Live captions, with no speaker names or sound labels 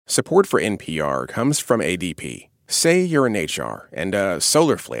Support for NPR comes from ADP. Say you're in HR and a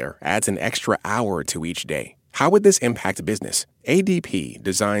solar flare adds an extra hour to each day. How would this impact business? ADP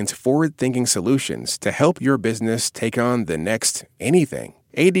designs forward-thinking solutions to help your business take on the next anything.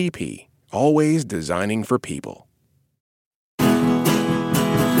 ADP, always designing for people.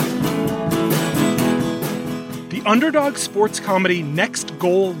 The underdog sports comedy Next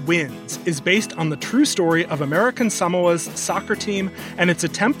Goal Wins is based on the true story of American Samoa's soccer team and its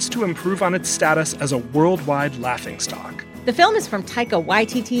attempts to improve on its status as a worldwide laughingstock. The film is from Taika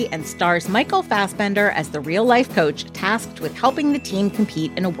Waititi and stars Michael Fassbender as the real-life coach tasked with helping the team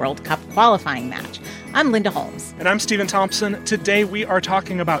compete in a World Cup qualifying match. I'm Linda Holmes. And I'm Stephen Thompson. Today we are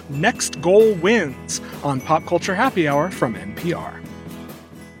talking about Next Goal Wins on Pop Culture Happy Hour from NPR.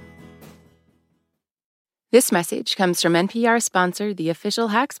 This message comes from NPR sponsor, the official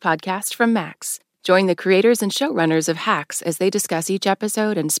Hacks podcast from Max. Join the creators and showrunners of Hacks as they discuss each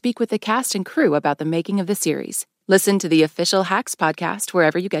episode and speak with the cast and crew about the making of the series. Listen to the official Hacks podcast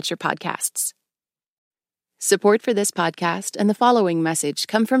wherever you get your podcasts. Support for this podcast and the following message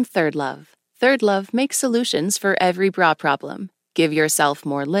come from Third Love. Third Love makes solutions for every bra problem. Give yourself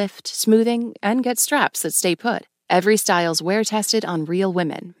more lift, smoothing, and get straps that stay put. Every style's wear-tested on real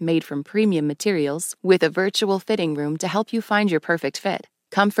women, made from premium materials, with a virtual fitting room to help you find your perfect fit.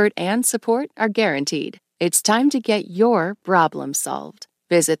 Comfort and support are guaranteed. It's time to get your problem solved.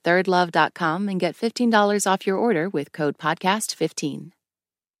 Visit thirdlove.com and get $15 off your order with code PODCAST15.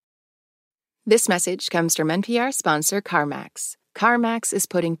 This message comes from NPR sponsor CarMax. CarMax is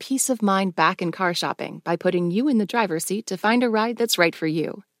putting peace of mind back in car shopping by putting you in the driver's seat to find a ride that's right for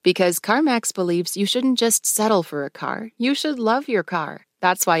you. Because CarMax believes you shouldn't just settle for a car, you should love your car.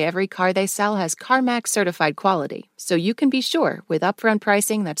 That's why every car they sell has CarMax certified quality, so you can be sure with upfront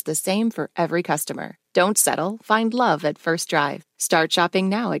pricing that's the same for every customer. Don't settle, find love at first drive. Start shopping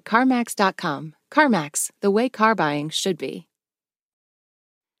now at CarMax.com. CarMax, the way car buying should be.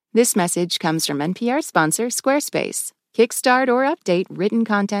 This message comes from NPR sponsor Squarespace. Kickstart or update written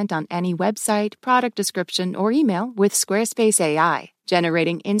content on any website, product description, or email with Squarespace AI,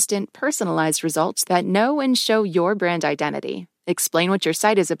 generating instant, personalized results that know and show your brand identity. Explain what your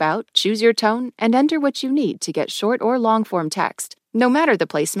site is about, choose your tone, and enter what you need to get short or long-form text. No matter the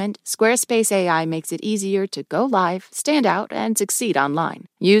placement, Squarespace AI makes it easier to go live, stand out, and succeed online.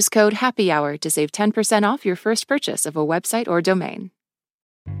 Use code HAPPYHOUR to save 10% off your first purchase of a website or domain.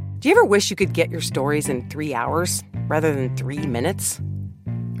 Do you ever wish you could get your stories in 3 hours rather than 3 minutes?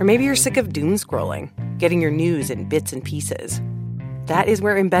 Or maybe you're sick of doom scrolling, getting your news in bits and pieces. That is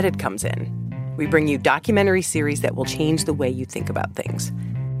where Embedded comes in. We bring you documentary series that will change the way you think about things.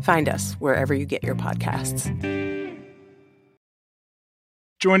 Find us wherever you get your podcasts.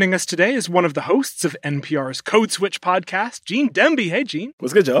 Joining us today is one of the hosts of NPR's Code Switch podcast, Gene Demby. Hey, Gene.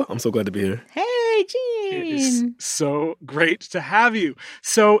 What's good, y'all? I'm so glad to be here. Hey, Gene. It is so great to have you.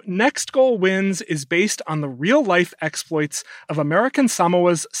 So Next Goal Wins is based on the real-life exploits of American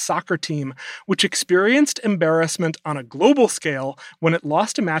Samoa's soccer team, which experienced embarrassment on a global scale when it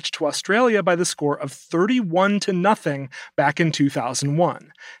lost a match to Australia by the score of 31-0 back in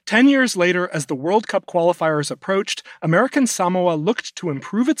 2001. 10 years later, as the World Cup qualifiers approached, American Samoa looked to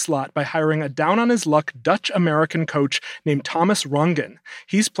improve its lot by hiring a down-on-his-luck Dutch-American coach named Thomas Rongen.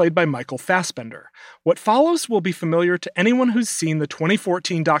 He's played by Michael Fassbender. What follows will be familiar to anyone who's seen the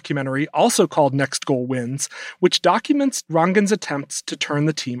 2014 documentary, also called Next Goal Wins, which documents Rongen's attempts to turn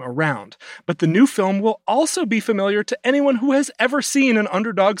the team around. But the new film will also be familiar to anyone who has ever seen an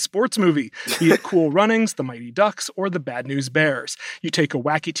underdog sports movie, be it Cool Runnings, The Mighty Ducks, or The Bad News Bears. You take a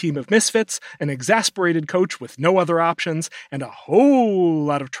wacky team of misfits, an exasperated coach with no other options, and a whole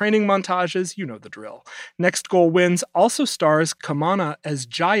lot of training montages, you know the drill. Next Goal Wins also stars Kamana as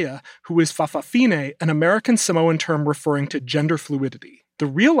Jaya, who is Fa'afafine, an American Samoan term referring to gender fluidity. The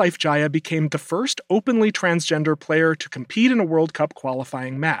real-life Jaya became the first openly transgender player to compete in a World Cup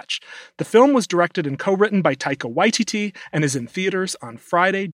qualifying match. The film was directed and co-written by Taika Waititi and is in theaters on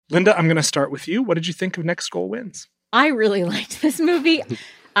Friday. Linda, I'm going to start with you. What did you think of Next Goal Wins? I really liked this movie.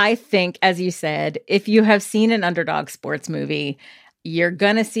 I think, as you said, if you have seen an underdog sports movie, you're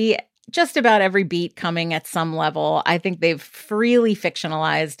going to see just about every beat coming at some level. I think they've freely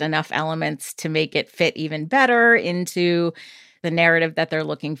fictionalized enough elements to make it fit even better into the narrative that they're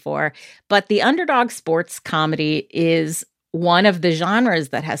looking for. But the underdog sports comedy is one of the genres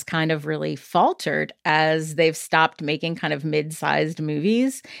that has kind of really faltered as they've stopped making kind of mid-sized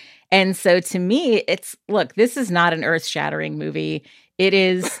movies. And so to me, look, this is not an earth-shattering movie. It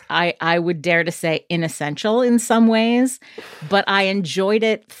is, I would dare to say, inessential in some ways, but I enjoyed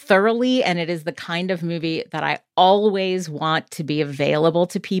it thoroughly. And it is the kind of movie that I always want to be available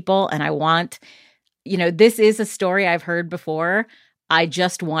to people. And I want, this is a story I've heard before. I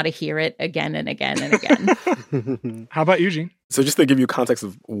just want to hear it again and again and again. How about Eugene? So just to give you context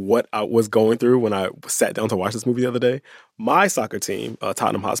of what I was going through when I sat down to watch this movie the other day, my soccer team,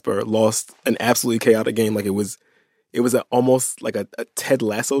 Tottenham Hotspur, lost an absolutely chaotic game. Like it was almost like a Ted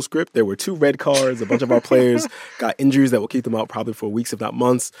Lasso script. There were 2 red cards. A bunch of our players got injuries that will keep them out probably for weeks, if not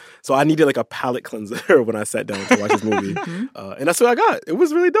months. So I needed like a palate cleanser when I sat down to watch this movie. And that's what I got. It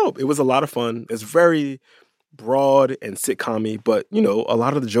was really dope. It was a lot of fun. It's very broad and sitcom-y, but, a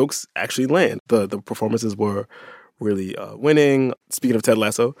lot of the jokes actually land. The performances were really winning. Speaking of Ted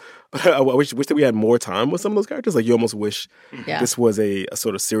Lasso, I wish that we had more time with some of those characters. Like, you almost wish this was a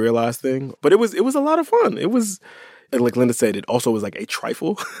sort of serialized thing. But it was a lot of fun. It was, like Linda said, it also was like a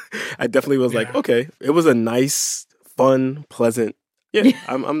trifle. I definitely was like, okay, it was a nice, fun, pleasant. Yeah,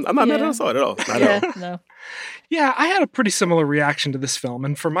 I'm not mad at it at all. Not at all. No. Yeah, I had a pretty similar reaction to this film.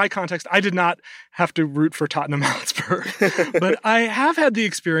 And for my context, I did not have to root for Tottenham Hotspur. But I have had the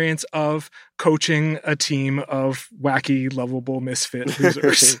experience of coaching a team of wacky, lovable, misfit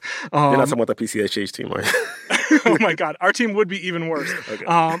losers. You're not talking about the PCHH team, right? Oh my God, our team would be even worse. Okay.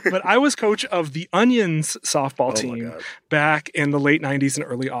 But I was coach of the Onions softball team back in the late 90s and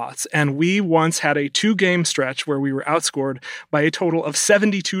early aughts. And we once had a 2-game stretch where we were outscored by a total of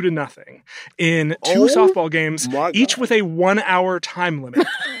 72-0 in 2 softball games, each with a 1-hour time limit.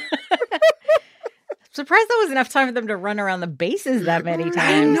 Surprised that was enough time for them to run around the bases that many times.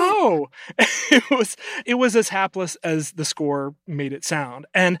 I know. It was as hapless as the score made it sound.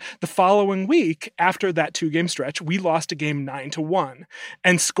 And the following week, after that 2-game stretch, we lost a game 9-1.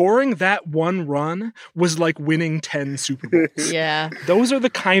 And scoring that 1 run was like winning 10 Super Bowls. Yeah. Those are the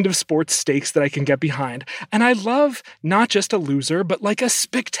kind of sports stakes that I can get behind. And I love not just a loser, but like a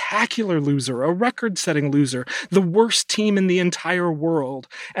spectacular loser, a record-setting loser, the worst team in the entire world.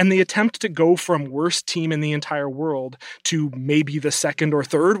 And the attempt to go from worst team in the entire world to maybe the 2nd or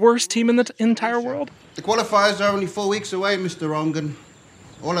 3rd worst team in the entire world. The qualifiers are only 4 weeks away, Mr. Ongan.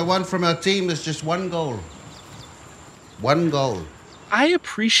 All I want from our team is just 1 goal. 1 goal. I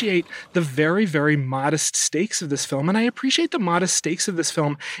appreciate the very, very modest stakes of this film, and I appreciate the modest stakes of this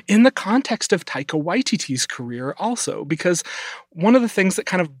film in the context of Taika Waititi's career also, because one of the things that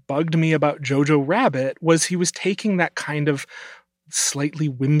kind of bugged me about Jojo Rabbit was he was taking that kind of slightly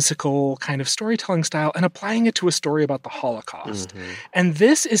whimsical kind of storytelling style and applying it to a story about the Holocaust. Mm-hmm. And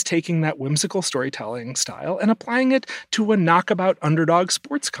this is taking that whimsical storytelling style and applying it to a knockabout underdog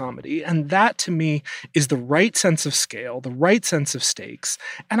sports comedy. And that, to me, is the right sense of scale, the right sense of stakes.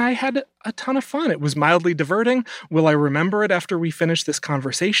 And I had a ton of fun. It was mildly diverting. Will I remember it after we finish this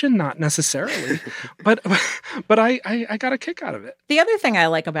conversation? Not necessarily. but I got a kick out of it. The other thing I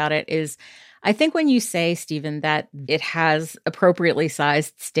like about it is I think when you say, Stephen, that it has appropriately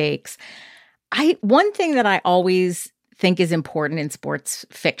sized stakes, one thing that I always think is important in sports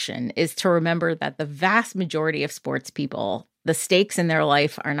fiction is to remember that the vast majority of sports people, the stakes in their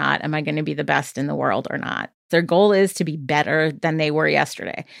life are not, am I going to be the best in the world or not? Their goal is to be better than they were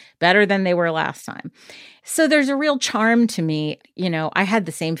yesterday, better than they were last time. So there's a real charm to me. I had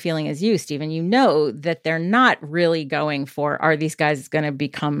the same feeling as you, Stephen. That they're not really going for, are these guys going to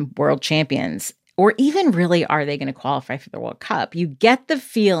become world champions? Or even really, are they going to qualify for the World Cup? You get the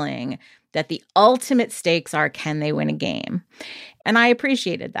feeling that the ultimate stakes are, can they win a game? And I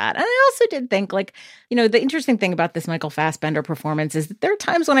appreciated that. And I also did think, the interesting thing about this Michael Fassbender performance is that there are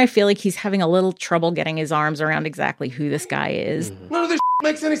times when I feel like he's having a little trouble getting his arms around exactly who this guy is. None of this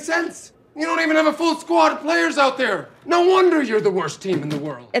makes any sense. You don't even have a full squad of players out there. No wonder you're the worst team in the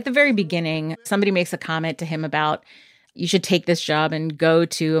world. At the very beginning, somebody makes a comment to him about, you should take this job and go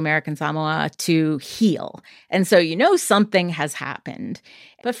to American Samoa to heal. And so something has happened.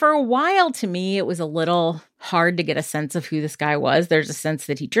 But for a while, to me, it was a little hard to get a sense of who this guy was. There's a sense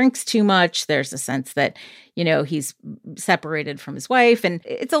that he drinks too much. There's a sense that, he's separated from his wife. And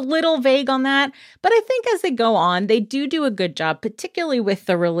it's a little vague on that. But I think as they go on, they do a good job, particularly with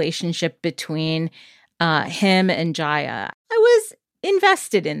the relationship between him and Jaya. I was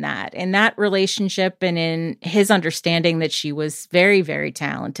invested in that relationship and in his understanding that she was very, very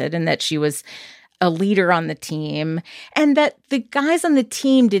talented and that she was a leader on the team and that the guys on the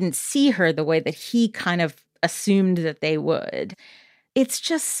team didn't see her the way that he kind of assumed that they would. It's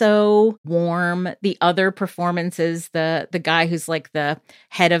just so warm. The other performances, the guy who's like the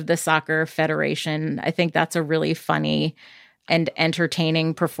head of the soccer federation, I think that's a really funny and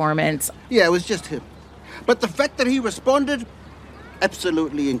entertaining performance. Yeah, it was just him. But the fact that he responded,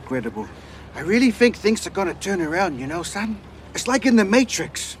 absolutely incredible. I really think things are gonna turn around, you know, son? It's like in The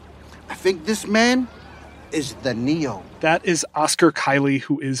Matrix. I think this man is the Neo. That is Oscar Kiley,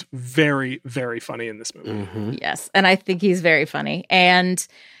 who is very, very funny in this movie. Mm-hmm. Yes, and I think he's very funny. And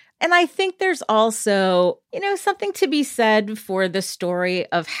I think there's also, something to be said for the story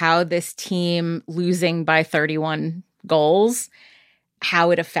of how this team losing by 31 goals,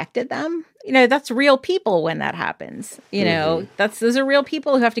 how it affected them. That's real people when that happens. Those are real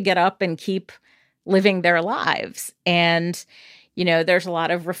people who have to get up and keep living their lives. And, there's a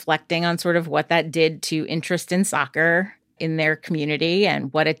lot of reflecting on sort of what that did to interest in soccer in their community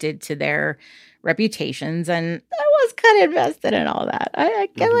and what it did to their reputations. And I was kind of invested in all that. I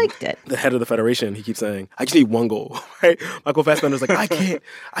liked it. The head of the federation, he keeps saying, I just need one goal, right? Michael Fassbender's like, I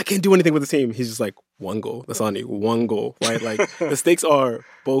can't do anything with the team. He's just like, one goal. That's all I need. One goal, right? Like, the stakes are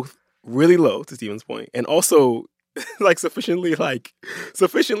both really low, to Steven's point, and also like sufficiently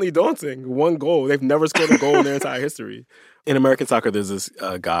daunting. One goal. They've never scored a goal in their entire history. In American soccer, there's this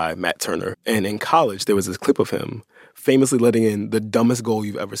guy, Matt Turner, and in college, there was this clip of him famously letting in the dumbest goal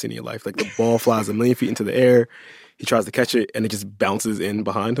you've ever seen in your life. Like, the ball flies 1,000,000 feet into the air. He tries to catch it, and it just bounces in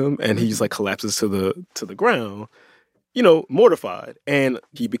behind him, and he just like collapses to the ground, mortified. And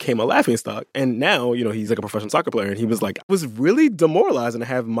he became a laughingstock. And now, he's like a professional soccer player. And he was like, it was really demoralizing to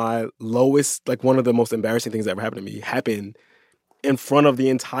have my lowest, like one of the most embarrassing things that ever happened to me happen in front of the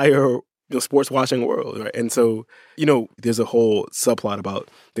entire sports watching world, right? And so, there's a whole subplot about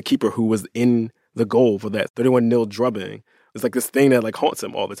the keeper who was in the goal for that 31-0 drubbing. It's like this thing that like haunts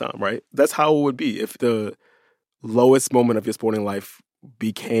him all the time, right? That's how it would be if the lowest moment of your sporting life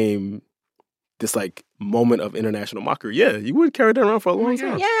became this like moment of international mockery. Yeah, you would carry that around for a long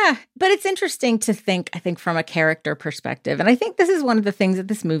time. Yeah, but it's interesting to think, I think, from a character perspective. And I think this is one of the things that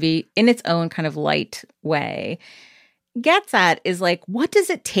this movie, in its own kind of light way, gets at is like, what does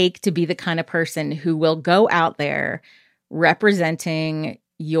it take to be the kind of person who will go out there representing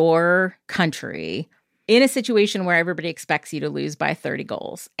your country in a situation where everybody expects you to lose by 30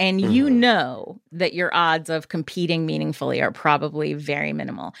 goals. And you know that your odds of competing meaningfully are probably very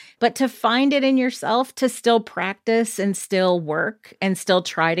minimal. But to find it in yourself, to still practice and still work and still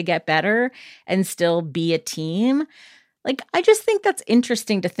try to get better and still be a team, like, I just think that's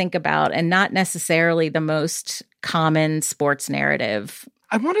interesting to think about and not necessarily the most common sports narrative.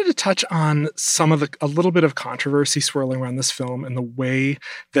 I wanted to touch on a little bit of controversy swirling around this film and the way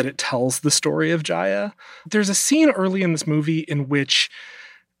that it tells the story of Jaya. There's a scene early in this movie in which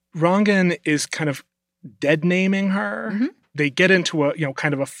Rangan is kind of dead naming her. Mm-hmm. They get into a,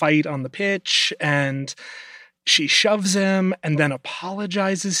 kind of a fight on the pitch, and she shoves him and then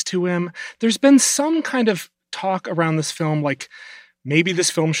apologizes to him. There's been some kind of talk around this film, like, maybe this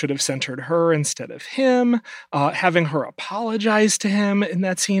film should have centered her instead of him. Having her apologize to him in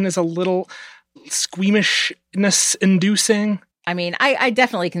that scene is a little squeamishness-inducing. I mean, I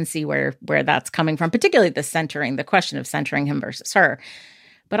definitely can see where that's coming from, particularly the question of centering him versus her.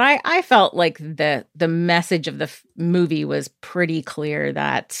 But I felt like the message of the movie was pretty clear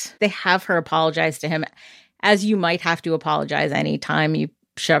that they have her apologize to him as you might have to apologize anytime you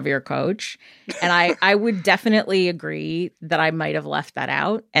shove your coach. And I would definitely agree that I might have left that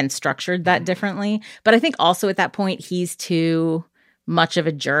out and structured that differently. But I think also at that point, he's too much of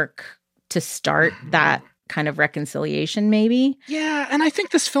a jerk to start that kind of reconciliation, maybe. Yeah, and I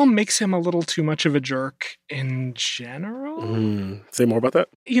think this film makes him a little too much of a jerk in general. Say more about that.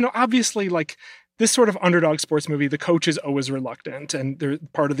 Obviously, like, this sort of underdog sports movie, the coach is always reluctant, and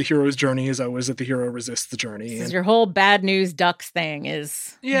part of the hero's journey is always that the hero resists the journey. This is your whole bad news Ducks thing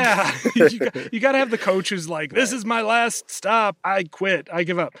is... Yeah. you got to have the coach who's like, this is my last stop. I quit. I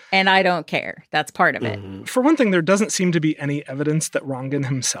give up. And I don't care. That's part of it. For one thing, there doesn't seem to be any evidence that Rangan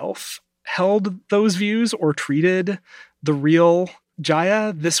himself held those views or treated the real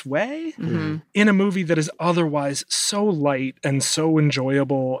Jaya this way in a movie that is otherwise so light and so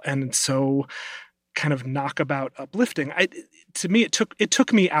enjoyable and so kind of knockabout uplifting. To me, it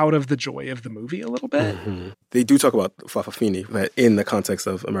took me out of the joy of the movie a little bit. They do talk about Fa'afafine, that in the context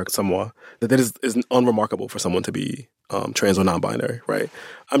of American Samoa, that is unremarkable for someone to be trans or non-binary, right?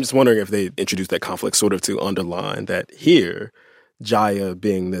 I'm just wondering if they introduced that conflict sort of to underline that here, Jaya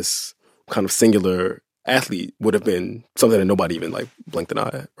being this kind of singular athlete would have been something that nobody even like blinked an eye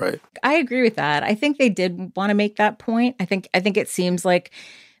at, right? I agree with that. I think they did want to make that point. I think it seems like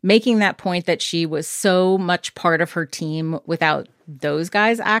making that point that she was so much part of her team without those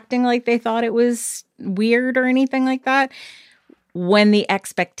guys acting like they thought it was weird or anything like that. When the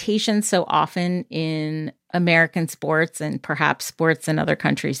expectation so often in American sports and perhaps sports in other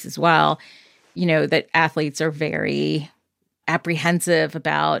countries as well, that athletes are very apprehensive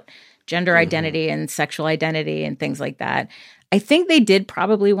about gender identity and sexual identity and things like that. I think they did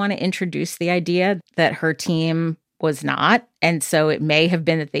probably want to introduce the idea that her team was not. And so it may have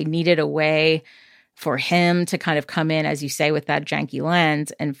been that they needed a way for him to kind of come in, as you say, with that janky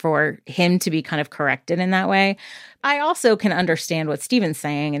lens and for him to be kind of corrected in that way. I also can understand what Steven's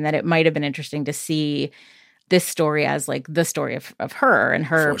saying and that it might have been interesting to see this story as like the story of her and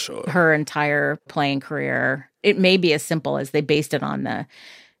her entire playing career. It may be as simple as they based it on the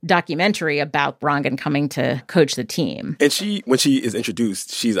documentary about Rangan coming to coach the team. And when she is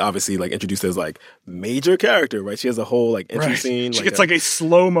introduced, she's obviously like introduced as like major character, right? She has a whole like entry scene. She gets like a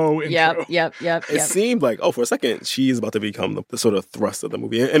slow-mo intro. Yep. It seemed like, for a second, she's about to become the sort of thrust of the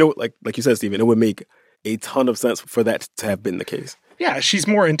movie. And it, like you said, Steven, it would make a ton of sense for that to have been the case. Yeah, she's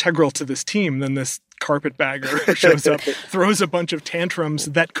more integral to this team than this carpetbagger who shows up, throws a bunch of tantrums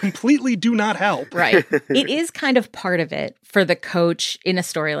that completely do not help. Right. It is kind of part of it for the coach in a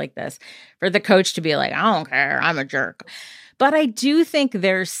story like this, for the coach to be like, I don't care, I'm a jerk. But I do think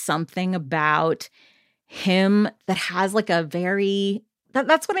there's something about him that has like a very...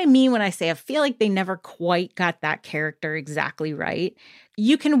 That's what I mean when I say I feel like they never quite got that character exactly right.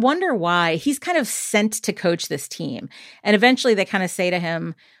 You can wonder why he's kind of sent to coach this team. And eventually they kind of say to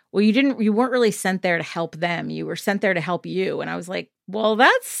him, well, you weren't really sent there to help them. You were sent there to help you. And I was like, well,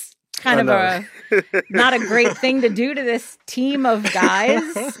 that's kind of not a great thing to do to this team of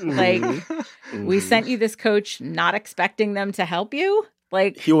guys. Like, we sent you this coach not expecting them to help you.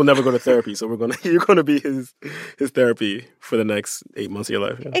 Like, he will never go to therapy, so you're gonna be his therapy for the next 8 months of your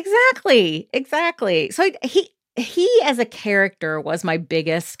life. Yeah. Exactly. So he as a character was my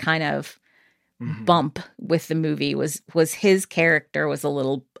biggest kind of bump with the movie. Was his character was a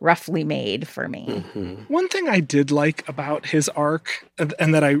little roughly made for me. One thing I did like about his arc,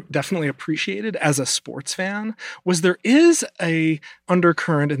 and that I definitely appreciated as a sports fan, was there is a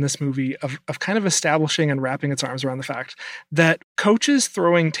undercurrent in this movie of kind of establishing and wrapping its arms around the fact that coaches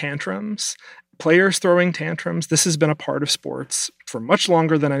throwing tantrums, players throwing tantrums, this has been a part of sports for much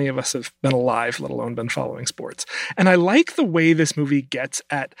longer than any of us have been alive, let alone been following sports. And I like the way this movie gets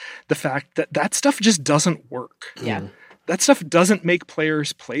at the fact that that stuff just doesn't work. Yeah. That stuff doesn't make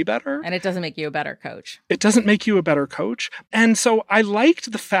players play better. And it doesn't make you a better coach. It doesn't make you a better coach. And so I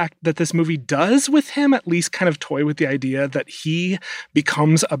liked the fact that this movie does with him at least kind of toy with the idea that he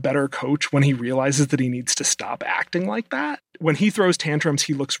becomes a better coach when he realizes that he needs to stop acting like that. When he throws tantrums,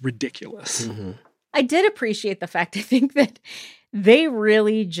 he looks ridiculous. I did appreciate the fact, I think, that they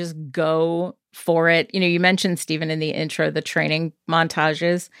really just go for it. You know, you mentioned, Steven, in the intro, the training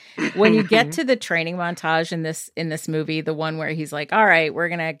montages. When you get to the training montage in this movie, the one where he's like, all right, we're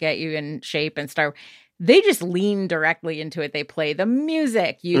going to get you in shape and start, they just lean directly into it. They play the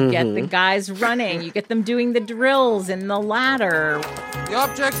music. You get the guys running. You get them doing the drills and the ladder. The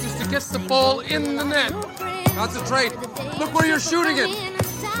object is to get the ball in the net. Concentrate. Look where you're shooting it.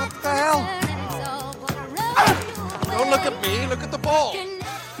 What the hell? Don't look at me. Look at the ball.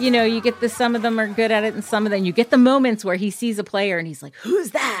 You know, you get some of them are good at it, and some of them, you get the moments where he sees a player and he's like,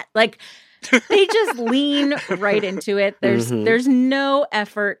 who's that? Like, they just lean right into it. There's no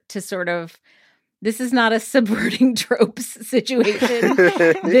effort to sort of, this is not a subverting tropes situation.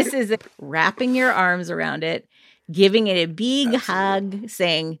 This is wrapping your arms around it, giving it a big hug,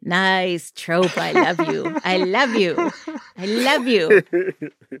 saying, nice trope, I love you. I love you. I love you.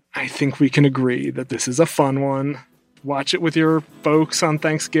 I think we can agree that this is a fun one. Watch it with your folks on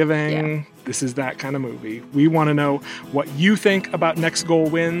Thanksgiving. Yeah. This is that kind of movie. We want to know what you think about Next Goal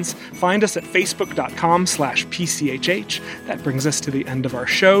Wins. Find us at facebook.com/PCHH. That brings us to the end of our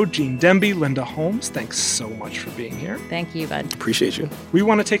show. Gene Demby, Linda Holmes, thanks so much for being here. Thank you, bud. Appreciate you. We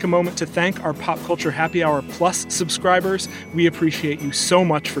want to take a moment to thank our Pop Culture Happy Hour Plus subscribers. We appreciate you so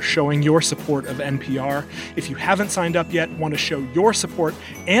much for showing your support of NPR. If you haven't signed up yet, want to show your support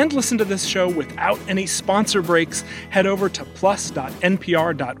and listen to this show without any sponsor breaks, head over to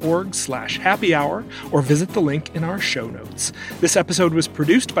plus.npr.org/happy hour or visit the link in our show notes. This episode was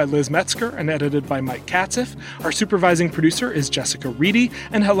produced by Liz Metzger and edited by Mike Katzif. Our supervising producer is Jessica Reedy,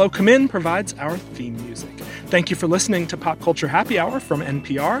 and Hello Come In provides our theme music. Thank you for listening to Pop Culture Happy Hour from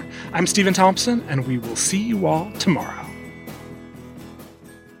NPR. I'm Stephen Thompson, and we will see you all tomorrow.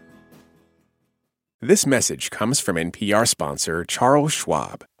 This message comes from NPR sponsor Charles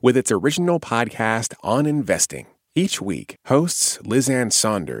Schwab with its original podcast on investing. Each week, hosts Liz Ann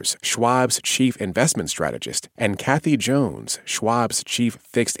Saunders, Schwab's chief investment strategist, and Kathy Jones, Schwab's chief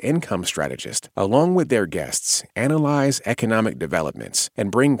fixed income strategist, along with their guests, analyze economic developments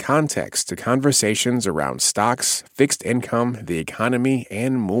and bring context to conversations around stocks, fixed income, the economy,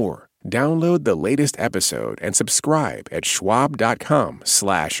 and more. Download the latest episode and subscribe at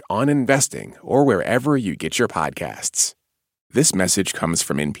schwab.com/oninvesting or wherever you get your podcasts. This message comes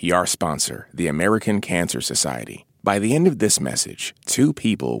from NPR sponsor, the American Cancer Society. By the end of this message, 2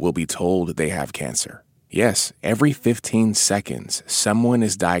 people will be told they have cancer. Yes, every 15 seconds, someone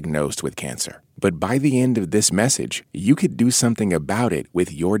is diagnosed with cancer. But by the end of this message, you could do something about it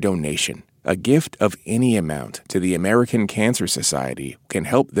with your donation. A gift of any amount to the American Cancer Society can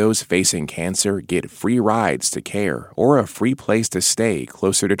help those facing cancer get free rides to care or a free place to stay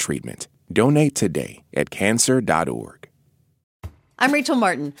closer to treatment. Donate today at cancer.org. I'm Rachel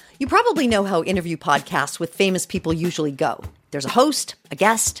Martin. You probably know how interview podcasts with famous people usually go. There's a host, a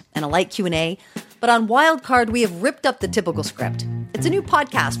guest, and a light Q&A. But on Wildcard, we have ripped up the typical script. It's a new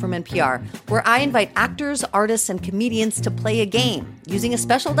podcast from NPR where I invite actors, artists, and comedians to play a game using a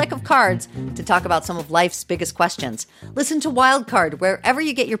special deck of cards to talk about some of life's biggest questions. Listen to Wildcard wherever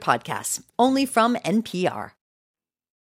you get your podcasts, only from NPR.